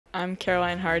I'm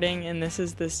Caroline Harding, and this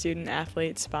is the Student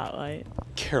Athlete Spotlight.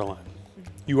 Caroline,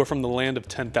 you are from the land of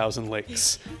 10,000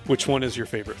 lakes. Which one is your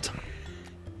favorite?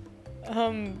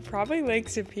 Probably Lake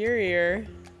Superior.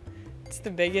 It's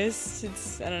the biggest.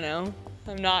 I don't know.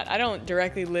 I don't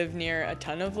directly live near a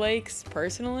ton of lakes,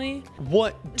 personally.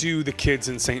 What do the kids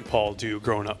in St. Paul do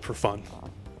growing up for fun?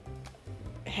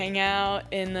 Hang out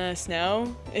in the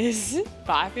snow is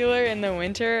popular in the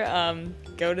winter.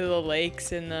 Go to the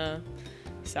lakes in the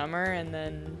summer, and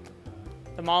then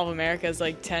the Mall of America is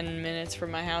like 10 minutes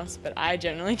from my house, but I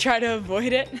generally try to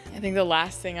avoid it. I think the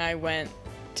last thing I went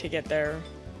to get there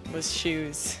was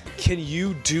shoes. Can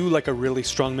you do like a really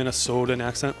strong Minnesotan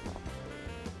accent?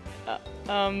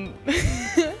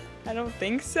 I don't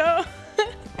think so.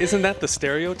 Isn't that the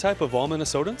stereotype of all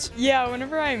Minnesotans? Yeah,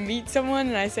 whenever I meet someone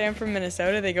and I say I'm from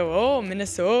Minnesota, they go, "Oh,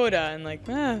 Minnesota," and like,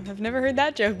 I've never heard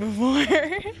that joke before.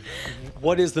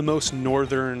 What is the most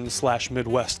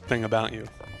northern/Midwest thing about you?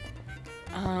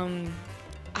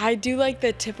 I do like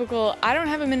the typical, I don't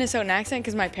have a Minnesotan accent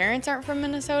because my parents aren't from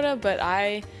Minnesota, but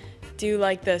I do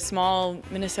like the small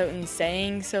Minnesotan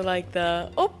saying, so like the,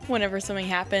 whenever something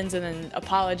happens, and then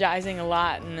apologizing a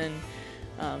lot, and then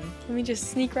let me just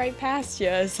sneak right past you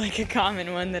is like a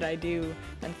common one that I do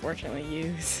unfortunately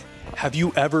use. Have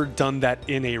you ever done that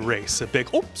in a race? A big,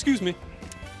 excuse me.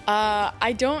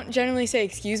 I don't generally say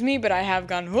excuse me, but I have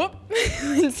gone whoop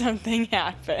when something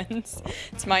happens.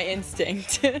 It's my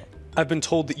instinct. I've been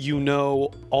told that you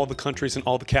know all the countries and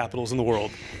all the capitals in the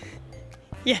world.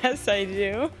 Yes, I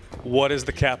do. What is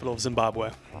the capital of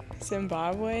Zimbabwe?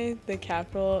 Zimbabwe, the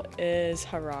capital is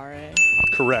Harare.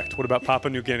 Correct. What about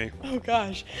Papua New Guinea? Oh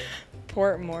gosh,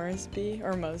 Port Moresby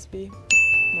or Mosby?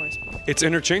 Moresby. It's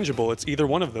interchangeable. It's either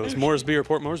one of those, Moresby or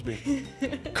Port Moresby.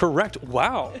 Correct.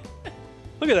 Wow.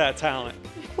 Look at that talent.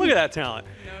 Look at that talent.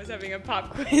 I was having a pop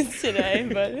quiz today,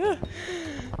 but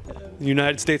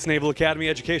United States Naval Academy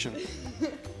education.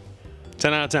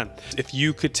 10 out of 10. If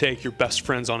you could take your best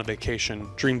friends on a vacation,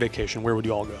 dream vacation, where would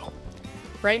you all go?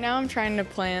 Right now I'm trying to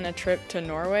plan a trip to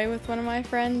Norway with one of my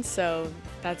friends, so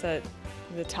that's at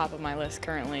the top of my list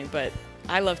currently, but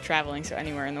I love traveling, so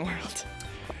anywhere in the world.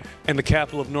 And the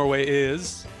capital of Norway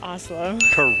is? Oslo.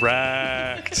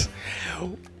 Correct.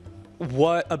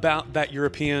 What about that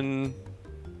European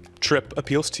trip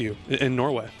appeals to you in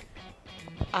Norway?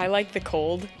 I like the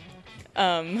cold.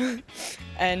 And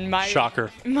Shocker.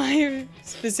 My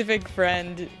specific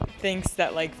friend thinks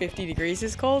that like 50 degrees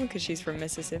is cold because she's from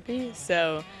Mississippi,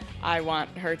 so I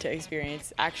want her to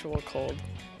experience actual cold.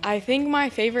 I think my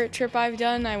favorite trip I've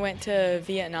done, I went to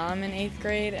Vietnam in 8th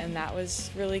grade, and that was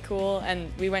really cool.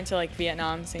 And we went to like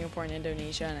Vietnam, Singapore, and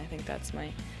Indonesia, and I think that's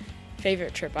my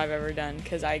favorite trip I've ever done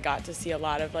because I got to see a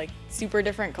lot of like super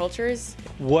different cultures.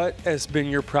 What has been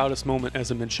your proudest moment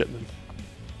as a midshipman?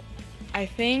 I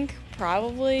think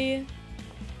probably,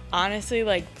 honestly,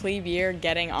 like plebe year,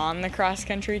 getting on the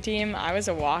cross-country team. I was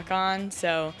a walk-on,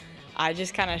 so I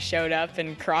just kind of showed up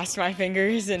and crossed my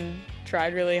fingers and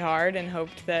tried really hard and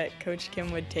hoped that Coach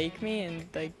Kim would take me, and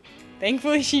like,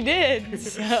 thankfully she did.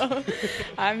 So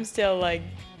I'm still like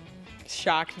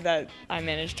shocked that I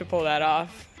managed to pull that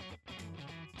off.